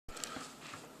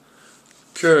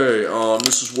Okay,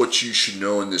 this is what you should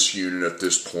know in this unit at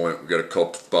this point. We've got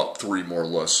about 3 more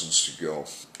lessons to go.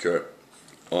 Okay,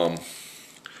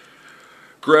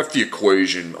 graph the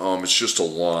equation. It's just a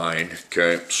line.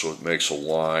 Okay, so it makes a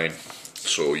line.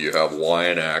 So you have y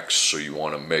and x. So you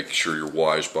want to make sure your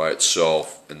y is by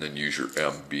itself, and then use your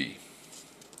MB.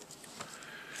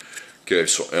 Okay,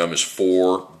 so m is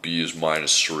 4, b is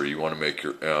 -3. You want to make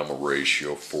your m a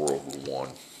ratio of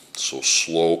 4/1. So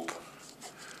slope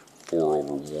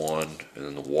 4/1, and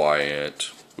then the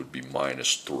y-ant would be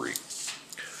 -3.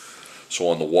 So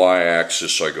on the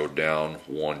y-axis I go down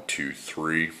 1, 2,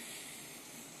 3.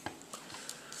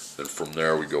 Then from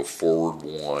there we go forward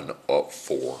 1, up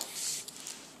 4.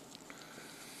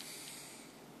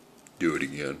 Do it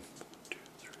again.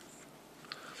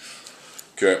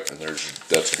 Okay, and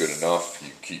that's good enough.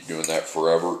 You keep doing that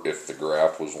forever if the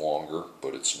graph was longer,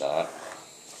 but it's not.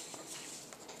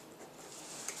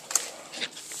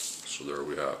 So there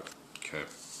we have it. Okay.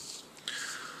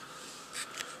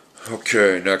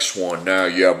 Okay, next one. Now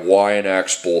you have y and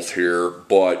x both here,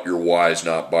 but your y is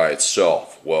not by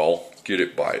itself. Well, get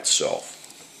it by itself.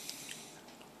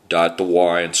 Dot the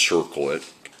y and circle it.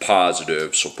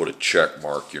 Positive, so put a check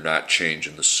mark. You're not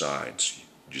changing the signs.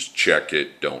 Just check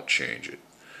it, don't change it.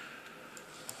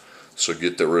 So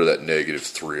get rid of that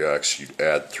 -3x. You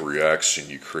add 3x and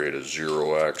you create a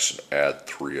 0x and add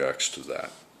 3x to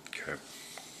that. Okay.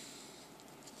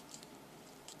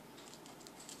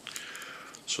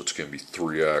 So it's going to be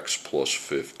 3x plus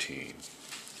 15.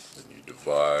 Then you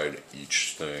divide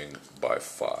each thing by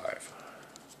 5.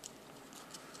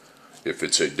 If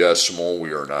it's a decimal,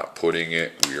 we are not putting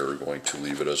it. We are going to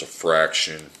leave it as a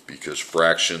fraction, because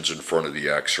fractions in front of the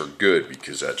x are good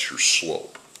because that's your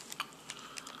slope.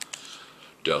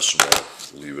 Decimal,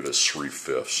 leave it as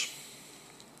 3/5.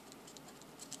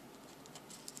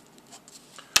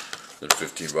 Then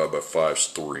 15 divided by 5 is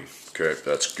 3. Okay,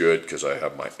 that's good because I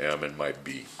have my m and my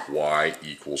b. Y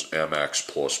equals mx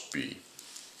plus b.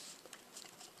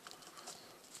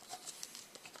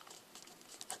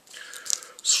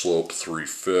 Slope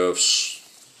 3/5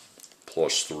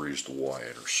 plus 3 is the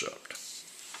y-intercept.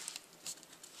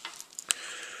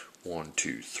 1,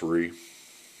 2, 3.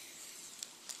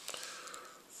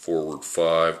 Forward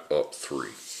 5, up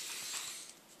 3.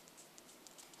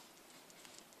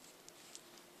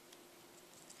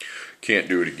 Can't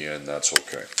do it again, that's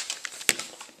okay.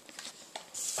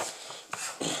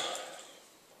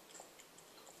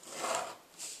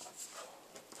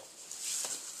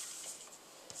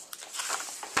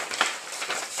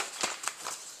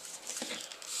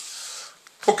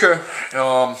 Okay,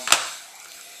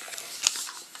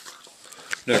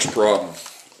 next problem.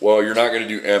 Well, you're not going to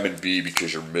do m and b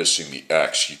because you're missing the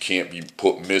x. You can't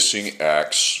put missing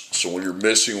x, so when you're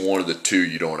missing one of the two,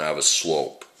 you don't have a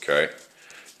slope, okay?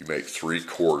 You make 3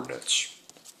 coordinates.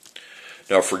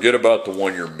 Now forget about the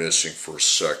one you're missing for a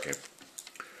second.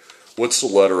 What's the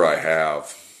letter I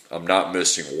have? I'm not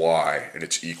missing y, and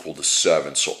it's equal to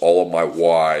 7, so all of my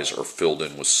y's are filled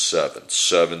in with 7.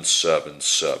 7, 7,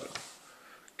 7.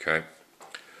 Okay?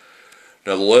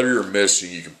 Now the letter you're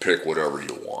missing, you can pick whatever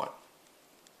you want.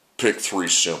 Pick 3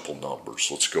 simple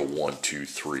numbers. Let's go 1, 2,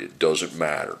 3. It doesn't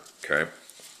matter. Okay?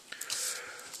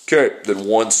 Okay, then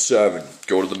 1, 7.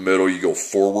 Go to the middle. You go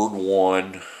forward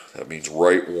 1. That means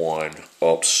right 1.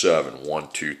 Up 7. 1,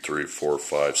 2, 3, 4,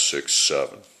 5, 6,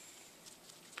 7.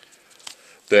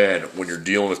 Then, when you're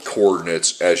dealing with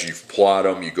coordinates, as you plot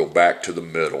them, you go back to the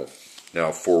middle.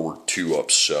 Now forward 2, up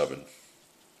 7.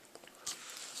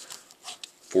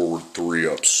 Forward 3,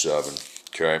 up 7.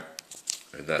 Okay?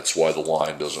 And that's why the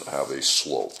line doesn't have a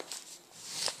slope.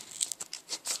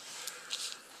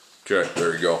 Okay,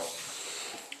 there you go.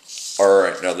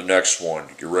 Alright, now the next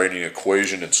one. You're writing an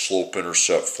equation in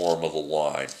slope-intercept form of the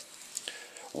line.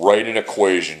 Write an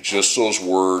equation. Just those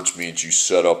words means you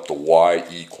set up the y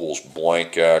equals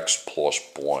blank x plus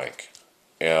blank.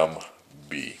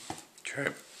 MB.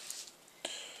 Okay?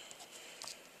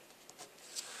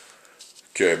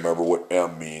 Okay, remember what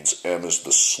m means. M is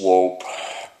the slope.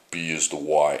 B is the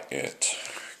y-int.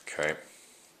 Okay?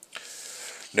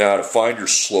 Now, to find your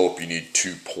slope, you need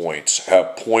 2 points.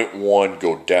 Have point 1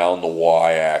 go down the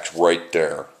y-axis right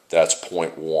there. That's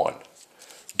point 1.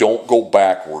 Don't go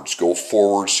backwards. Go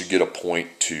forwards to get a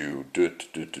point 2.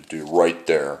 Right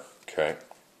there. Okay?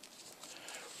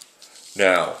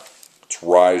 Now, let's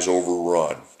rise over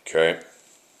run. Okay?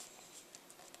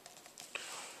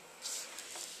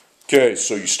 Okay,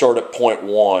 so you start at point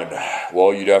 1.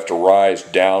 Well, you'd have to rise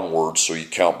downwards, so you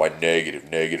count by negative.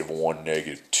 -1,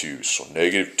 -2. So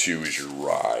 -2 is your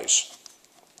rise.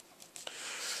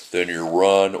 Then your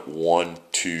run 1,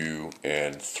 2,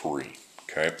 and 3.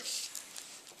 Okay?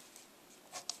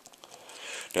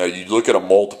 Now you look at a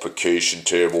multiplication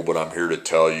table, but I'm here to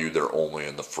tell you they're only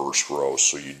in the first row,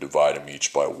 so you divide them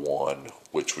each by 1,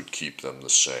 which would keep them the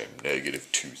same, negative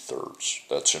 2/3.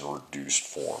 That's in reduced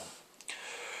form.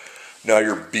 Now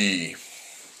your B,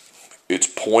 it's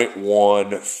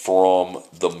 0.1 from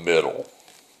the middle.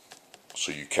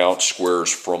 So you count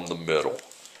squares from the middle.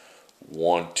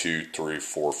 1, 2, 3,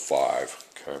 4, 5.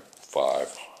 Okay,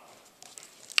 5.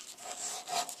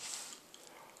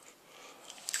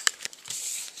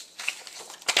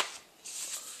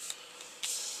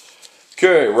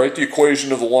 Okay, write the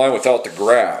equation of the line without the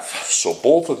graph. So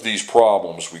both of these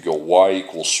problems, we go y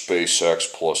equals space x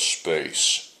plus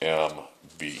space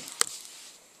mb.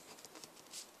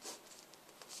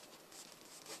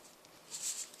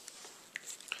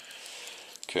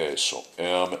 Okay, so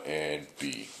m and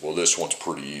b. Well, this one's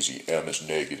pretty easy. M is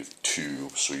negative 2,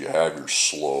 so you have your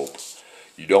slope.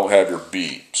 You don't have your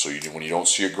b, so when you don't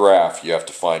see a graph, you have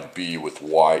to find b with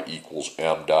y equals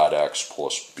m dot x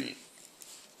plus b.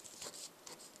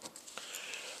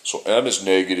 So m is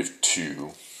negative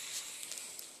 2,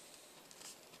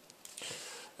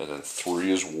 and then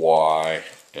 3 is y,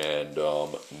 and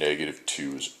negative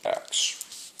 2 is x.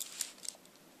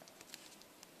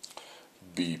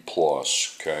 B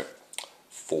plus, okay,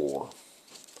 4.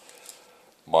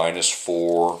 Minus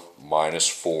 4, minus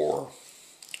 4.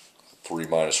 3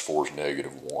 minus 4 is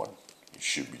negative 1. You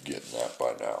should be getting that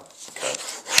by now, okay?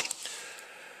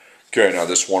 Okay, now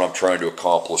this one I'm trying to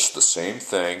accomplish the same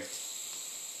thing.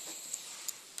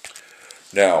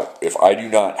 Now, if I do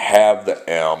not have the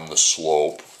m, the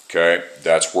slope, okay,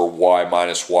 that's where y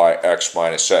minus y, x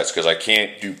minus x, because I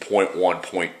can't do 0.1,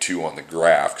 0.2 on the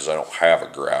graph because I don't have a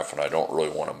graph and I don't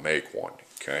really want to make one,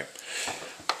 okay.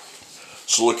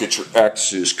 So look at your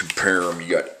x's, compare them. You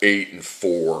got 8 and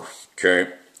 4,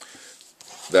 okay.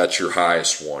 That's your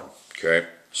highest one, okay.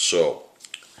 So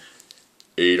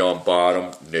 8 on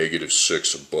bottom, negative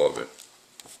 6 above it.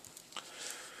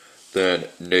 Then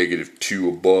negative 2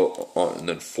 above, and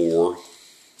then 4.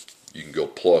 You can go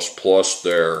plus plus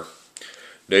there.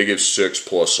 Negative 6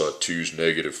 plus 2 is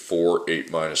negative 4. 8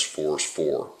 minus 4 is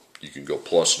 4. You can go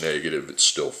plus negative, it's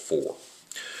still 4.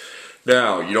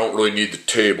 Now, you don't really need the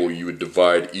table. You would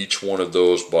divide each one of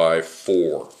those by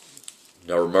 4.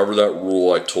 Now remember that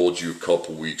rule I told you a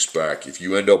couple weeks back. If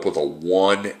you end up with a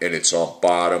 1 and it's on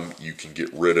bottom, you can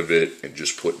get rid of it and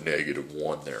just put negative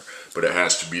 1 there. But it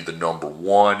has to be the number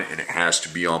 1 and it has to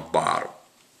be on bottom.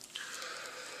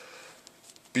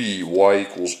 B, y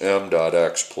equals m dot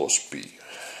x plus b.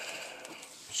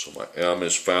 So my m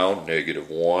is found, negative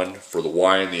 1. For the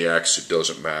y and the x, it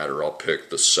doesn't matter. I'll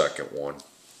pick the second one.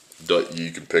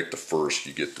 You can pick the first.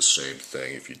 You get the same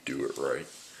thing if you do it right.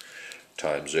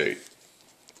 Times 8.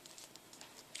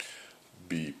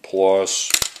 B plus,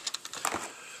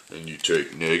 and you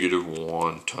take negative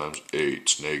 1 times 8,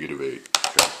 it's negative 8.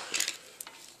 Okay.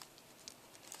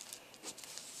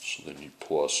 So then you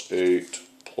plus 8,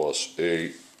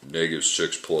 negative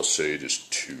 6 plus 8 is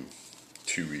 2.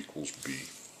 2 equals B.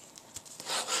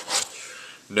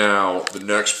 Now, the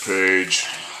next page,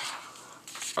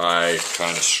 I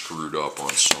kind of screwed up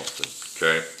on something,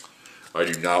 okay? I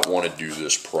do not want to do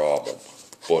this problem,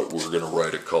 but we're going to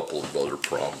write a couple of other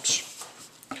problems.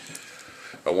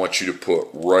 I want you to put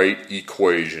right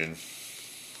equation,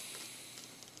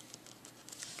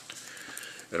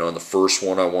 and on the first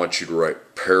one I want you to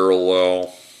write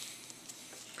parallel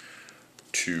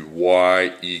to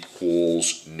y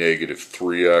equals negative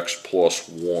 3x plus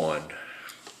 1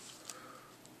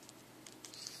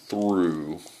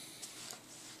 through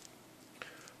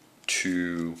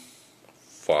 2,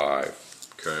 5,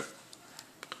 okay?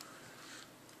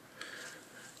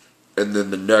 And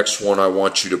then the next one, I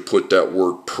want you to put that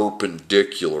word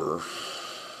perpendicular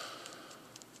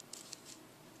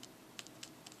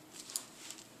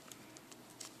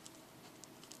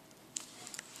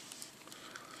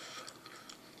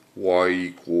y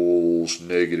equals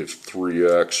negative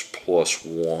 3x plus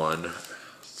 1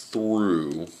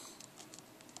 through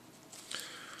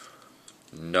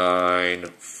 9,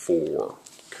 4,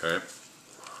 okay?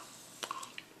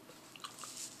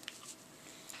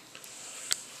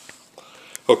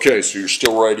 Okay, so you're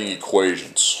still writing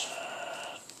equations.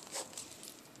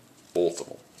 Both of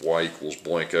them. Y equals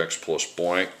blank x plus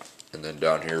blank, and then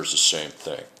down here is the same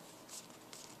thing.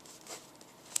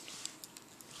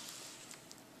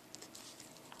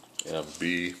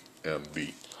 MB,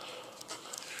 MB.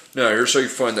 Now here's how you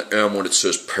find the M when it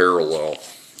says parallel.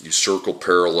 You circle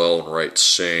parallel and write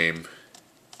same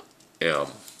M.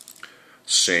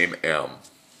 Same M.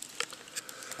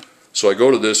 So I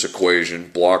go to this equation,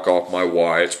 block off my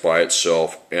y, it's by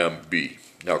itself, MB.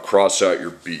 Now cross out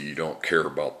your B, you don't care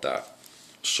about that.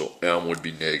 So m would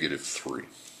be -3.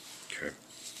 Okay.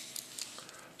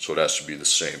 So it has to be the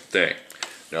same thing.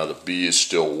 Now the b is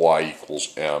still y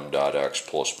equals m dot x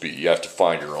plus b. You have to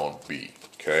find your own b.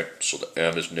 Okay. So the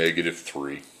m is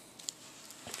 -3.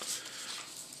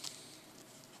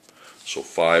 So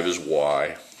 5 is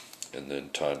y, and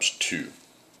then times 2.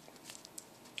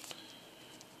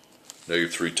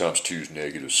 -3 times 2 is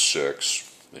 -6.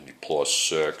 Then you plus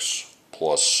 6,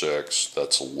 plus 6,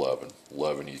 that's 11.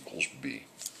 11 equals b.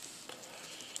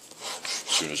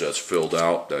 As soon as that's filled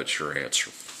out, that's your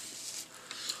answer.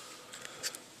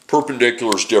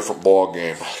 Perpendicular is a different ball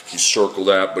game. You circle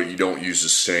that, but you don't use the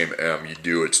same m. You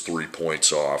do it's 3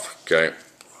 points off, okay?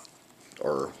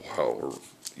 Or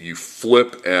you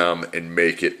flip m and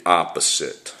make it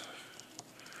opposite.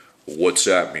 What's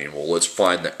that mean? Well, let's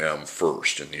find the m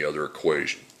first in the other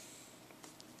equation.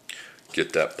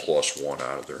 Get that +1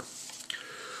 out of there.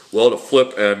 Well, to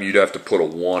flip m, you'd have to put a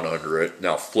 1 under it.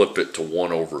 Now flip it to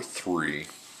 1/3.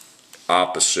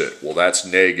 Opposite. Well, that's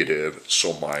negative,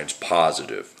 so mine's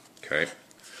positive. Okay?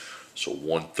 So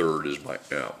 1/3 is my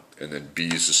m. And then b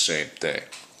is the same thing.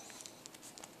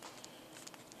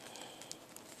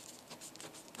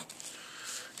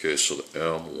 Okay, so the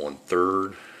m,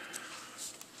 1/3.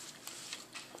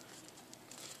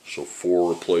 So 4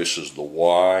 replaces the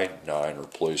y, 9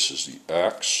 replaces the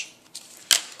x.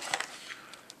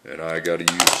 And I got to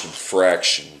use some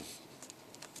fraction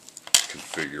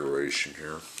configuration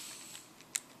here.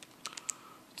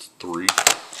 It's 3.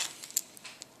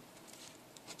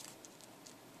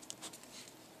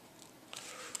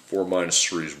 Four minus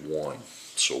 3 is 1.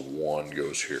 So 1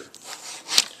 goes here.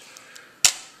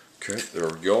 Okay, there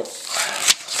we go.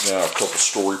 Now a couple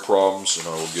story problems and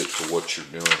I will get to what you're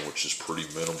doing, which is pretty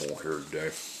minimal here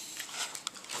today.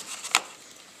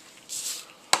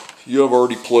 You have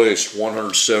already placed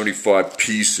 175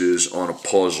 pieces on a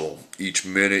puzzle. Each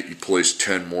minute you place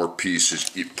 10 more pieces.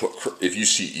 If you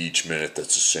see each minute,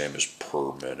 that's the same as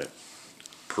per minute.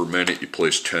 Per minute you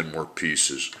place 10 more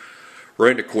pieces.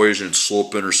 Write an equation in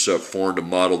slope-intercept form to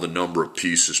model the number of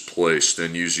pieces placed.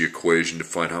 Then use the equation to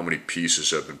find how many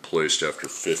pieces have been placed after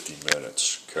 50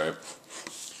 minutes. Okay?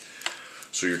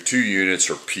 So your 2 units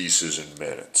are pieces in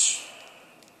minutes.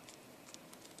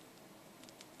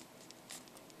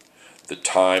 The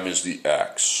time is the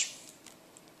x,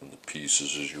 and the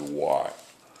pieces is your y.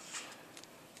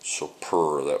 So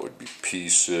per, that would be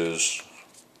pieces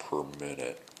per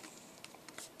minute.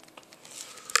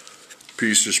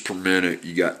 Pieces per minute,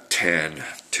 you got 10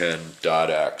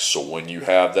 dot x. So when you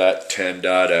have that 10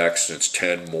 dot x, it's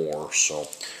 10 more. So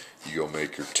you go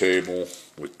make your table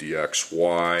with the x,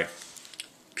 y.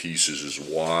 Pieces is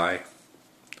y.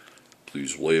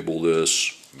 Please label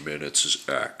this. Minutes is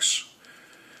x.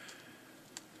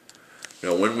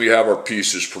 Now when we have our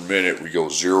pieces per minute, we go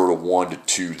 0 to 1 to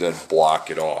 2, then block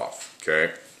it off,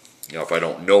 okay? Now if I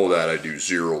don't know that, I do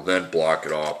 0, then block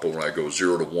it off, but when I go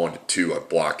 0 to 1 to 2, I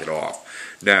block it off.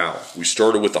 Now, we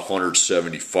started with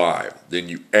 175, then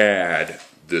you add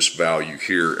this value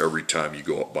here every time you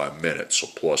go up by a minute, so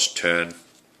plus 10,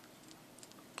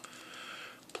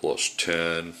 plus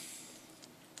 10.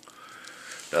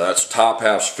 Now that's the top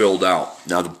half's filled out.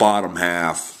 Now the bottom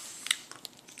half,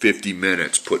 50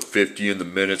 minutes. Put 50 in the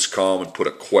minutes column and put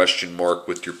a question mark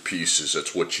with your pieces.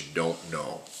 That's what you don't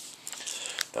know.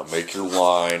 Now make your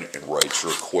line and write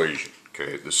your equation.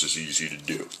 Okay, this is easy to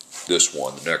do. This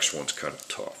one, the next one's kind of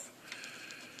tough.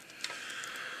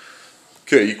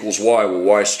 Okay, equals y. Well,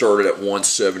 y started at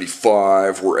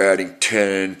 175. We're adding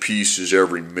 10 pieces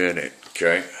every minute.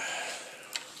 Okay.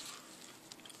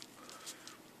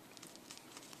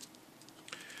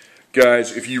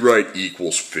 Guys, if you write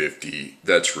equals 50,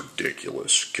 that's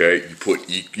ridiculous, okay?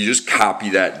 You just copy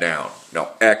that down.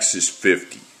 Now, x is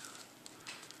 50.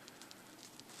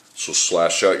 So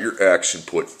slash out your x and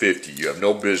put 50. You have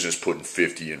no business putting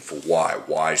 50 in for y.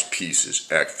 Y's pieces,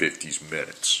 at 50's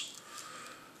minutes.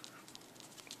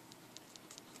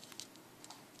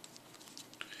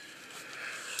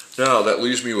 Now, that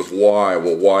leaves me with y.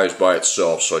 Well, y is by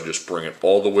itself, so I just bring it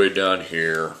all the way down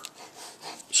here.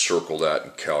 Circle that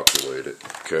and calculate it.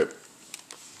 Okay.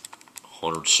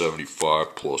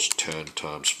 175 plus 10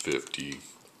 times 50,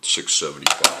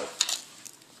 675.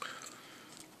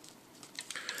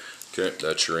 Okay,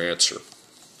 that's your answer.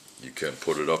 You can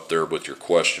put it up there with your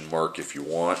question mark if you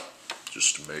want,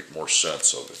 just to make more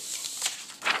sense of it.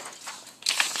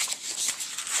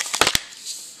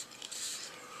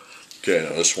 Okay,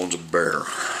 now this one's a bear.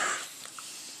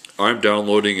 I'm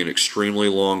downloading an extremely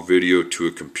long video to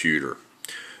a computer.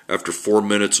 After 4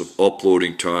 minutes of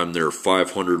uploading time, there are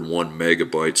 501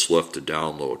 megabytes left to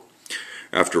download.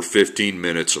 After 15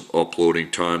 minutes of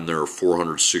uploading time, there are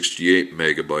 468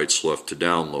 megabytes left to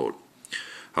download.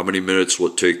 How many minutes will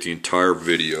it take the entire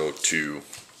video to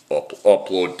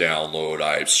upload, download?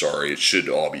 I'm sorry, it should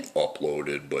all be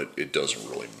uploaded, but it doesn't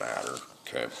really matter.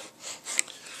 Okay.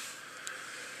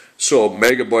 So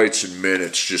megabytes and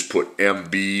minutes, just put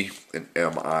MB and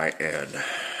MIN.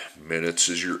 Minutes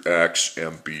is your X,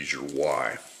 MB is your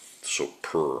Y. So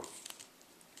per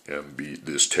MB,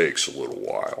 this takes a little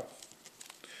while.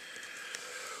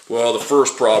 Well, the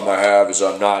first problem I have is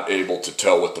I'm not able to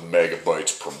tell what the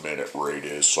megabytes per minute rate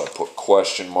is, so I put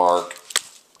question mark.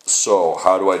 So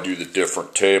how do I do the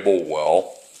different table?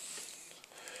 Well,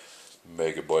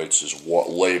 megabytes is what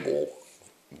label,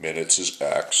 minutes is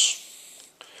X.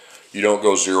 You don't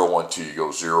go 0, 1, 2, you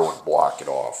go 0 and block it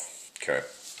off. Okay.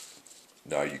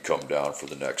 Now you come down for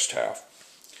the next half.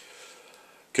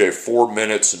 Okay, 4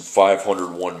 minutes and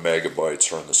 501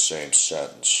 megabytes are in the same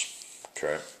sentence.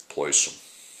 Okay, place them.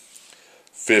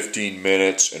 15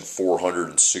 minutes and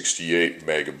 468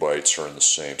 megabytes are in the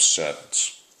same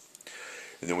sentence.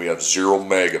 And then we have 0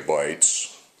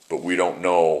 megabytes, but we don't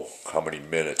know how many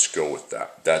minutes go with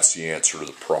that. That's the answer to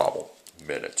the problem,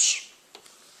 minutes.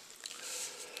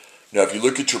 Now, if you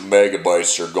look at your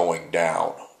megabytes, they're going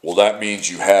down. Well, that means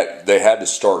they had to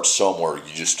start somewhere.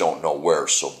 You just don't know where.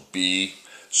 So B,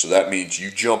 so that means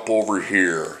you jump over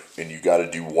here and you got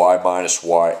to do Y minus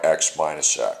Y, X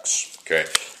minus X. Okay,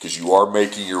 because you are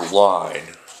making your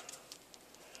line.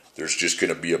 There's just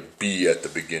going to be a B at the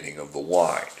beginning of the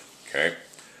line. Okay.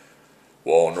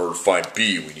 Well, in order to find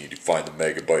B, we need to find the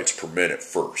megabytes per minute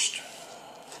first.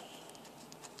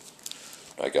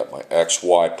 I got my X,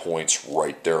 Y points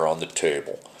right there on the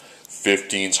table.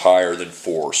 15's higher than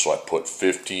 4, so I put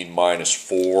 15 minus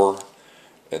 4,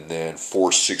 and then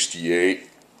 468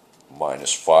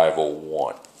 minus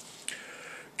 501.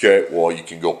 Okay, well, you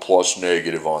can go plus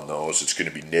negative on those. It's going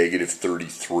to be negative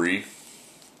 33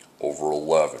 over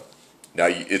 11. Now,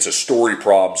 it's a story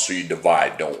problem, so you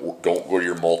divide. Don't go to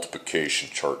your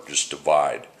multiplication chart. Just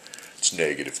divide. It's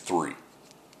negative 3.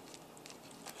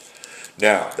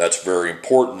 Now, that's very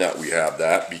important that we have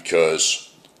that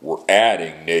because we're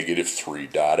adding negative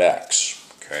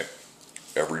 3.x. Okay?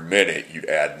 Every minute, you'd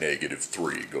add negative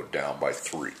 3. Go down by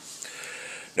 3.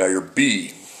 Now, your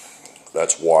B,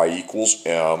 that's y equals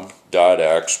m dot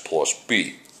x plus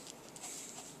b.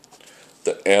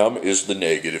 The m is the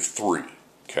negative 3.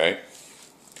 Okay?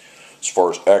 As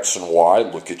far as x and y,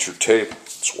 look at your table.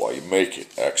 That's why you make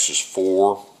it. X is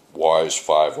 4, y is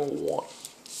 501.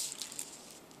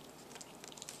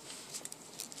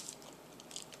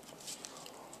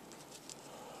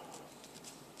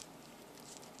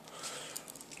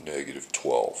 Negative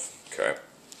 12. Okay?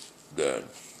 Then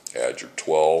add your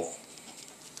 12.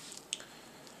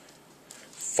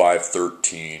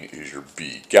 513 is your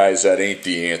B. Guys, that ain't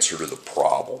the answer to the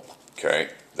problem. Okay?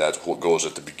 That's what goes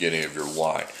at the beginning of your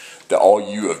line. All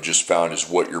you have just found is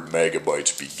what your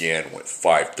megabytes began with,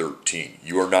 513.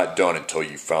 You are not done until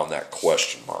you found that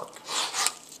question mark.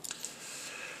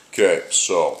 Okay,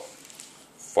 so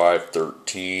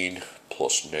 513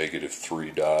 plus negative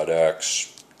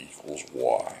 3.x equals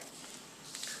y.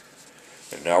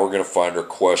 And now we're going to find our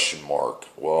question mark.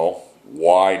 Well,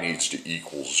 y needs to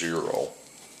equal 0.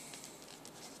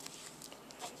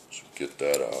 So get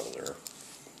that out of there.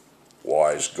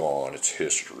 Y is gone. It's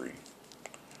history.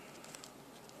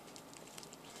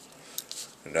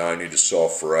 And now I need to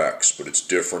solve for x, but it's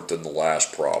different than the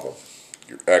last problem.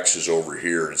 Your x is over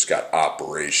here, and it's got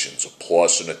operations, a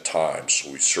plus and a times.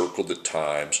 So we circle the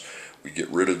times. We get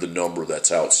rid of the number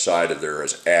that's outside of there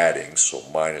as adding, so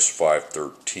minus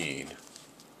 513.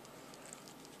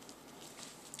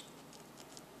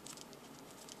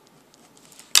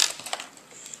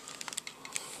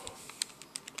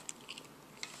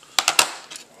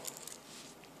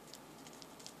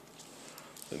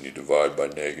 Then you divide by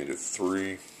negative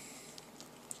 3.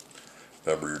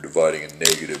 Remember, you're dividing a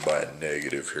negative by a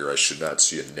negative here. I should not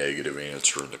see a negative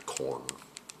answer in the corner.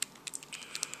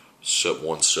 Set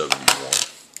 171.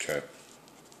 Okay.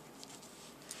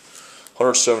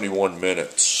 171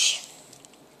 minutes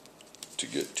to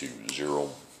get to 0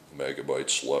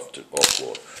 megabytes left to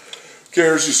upload. Okay,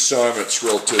 here's the assignment. It's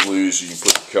relatively easy. You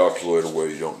can put the calculator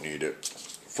away. You don't need it.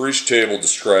 For each table,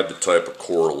 describe the type of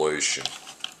correlation.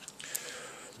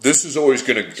 This is always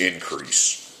going to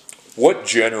increase. What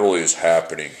generally is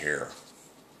happening here?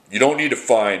 You don't need to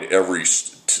find every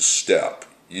step.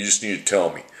 You just need to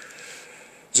tell me,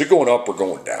 is it going up or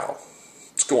going down?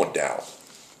 It's going down.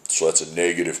 So that's a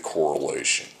negative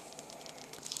correlation.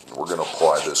 And we're going to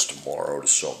apply this tomorrow to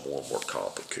something a little more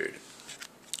complicated.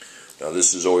 Now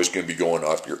this is always going to be going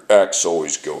up. Your X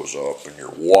always goes up, and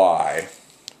your Y.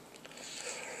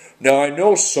 Now I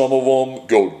know some of them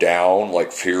go down,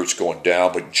 like here it's going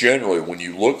down, but generally when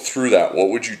you look through that, what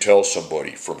would you tell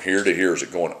somebody from here to here? Is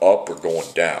it going up or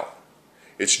going down?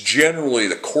 It's generally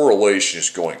the correlation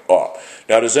is going up.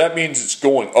 Now does that mean it's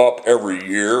going up every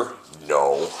year?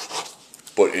 No.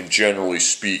 But in generally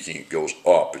speaking, it goes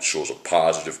up. It shows a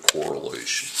positive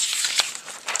correlation.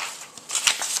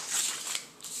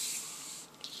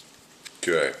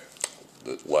 Okay.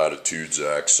 The latitude's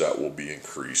X, that will be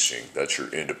increasing. That's your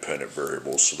independent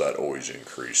variable, so that always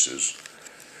increases.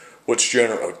 What's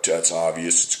general? That's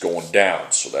obvious. It's going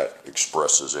down, so that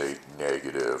expresses a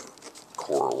negative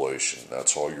correlation.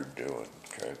 That's all you're doing.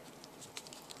 Okay.